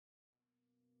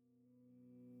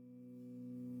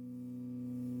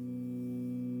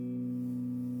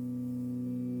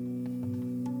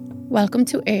Welcome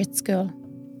to Earth School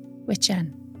with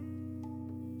Jen.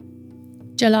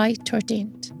 July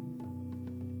 13th.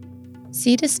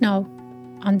 See the snow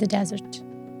on the desert.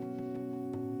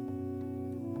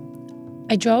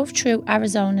 I drove through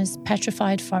Arizona's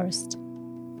petrified forest,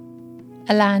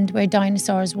 a land where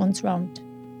dinosaurs once roamed,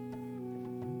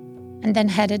 and then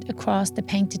headed across the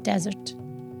painted desert.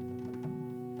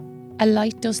 A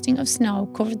light dusting of snow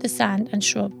covered the sand and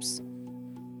shrubs.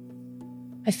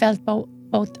 I felt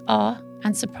both awe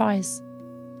and surprise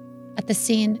at the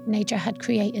scene nature had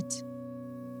created.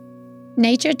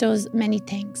 Nature does many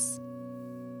things.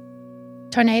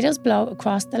 Tornadoes blow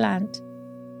across the land.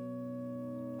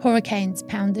 Hurricanes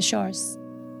pound the shores.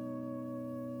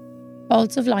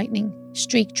 Bolts of lightning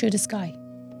streak through the sky,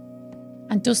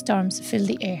 and dust storms fill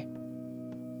the air.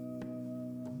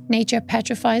 Nature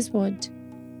petrifies wood,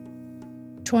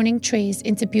 turning trees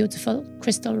into beautiful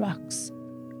crystal rocks,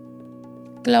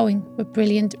 glowing with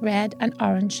brilliant red and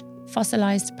orange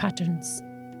fossilized patterns.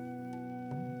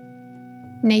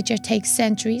 Nature takes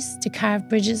centuries to carve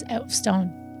bridges out of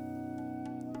stone,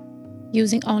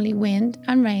 using only wind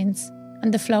and rains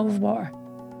and the flow of water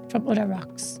from other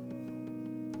rocks.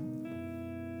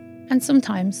 And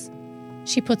sometimes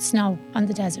she puts snow on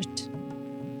the desert.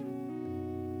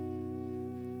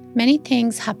 Many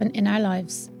things happen in our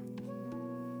lives.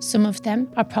 Some of them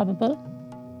are probable,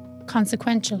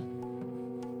 consequential.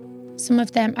 Some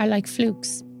of them are like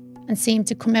flukes and seem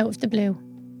to come out of the blue,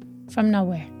 from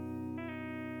nowhere.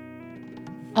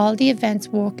 All the events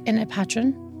work in a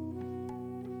pattern,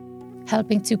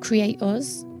 helping to create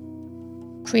us,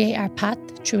 create our path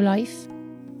through life,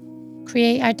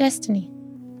 create our destiny.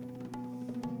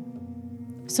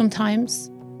 Sometimes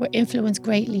we're influenced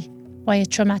greatly by a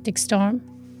traumatic storm,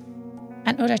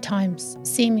 and other times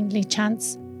seemingly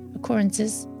chance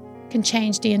occurrences can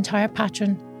change the entire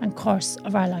pattern and course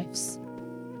of our lives.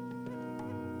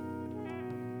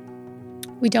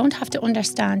 We don't have to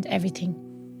understand everything.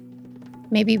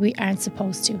 Maybe we aren't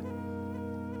supposed to.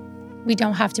 We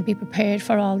don't have to be prepared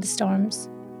for all the storms.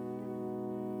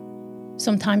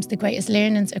 Sometimes the greatest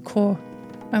learnings occur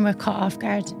when we're caught off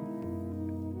guard,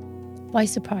 by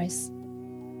surprise.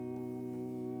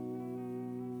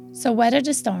 So weather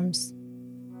the storms.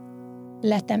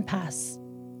 Let them pass.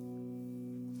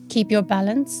 Keep your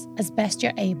balance as best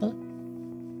you're able.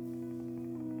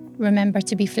 Remember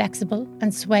to be flexible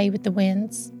and sway with the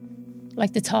winds,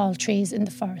 like the tall trees in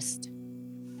the forest.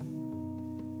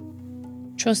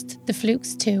 Trust the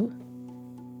flukes too,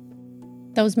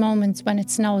 those moments when it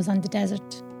snows on the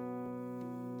desert.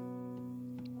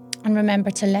 And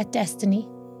remember to let destiny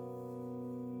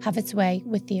have its way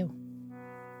with you.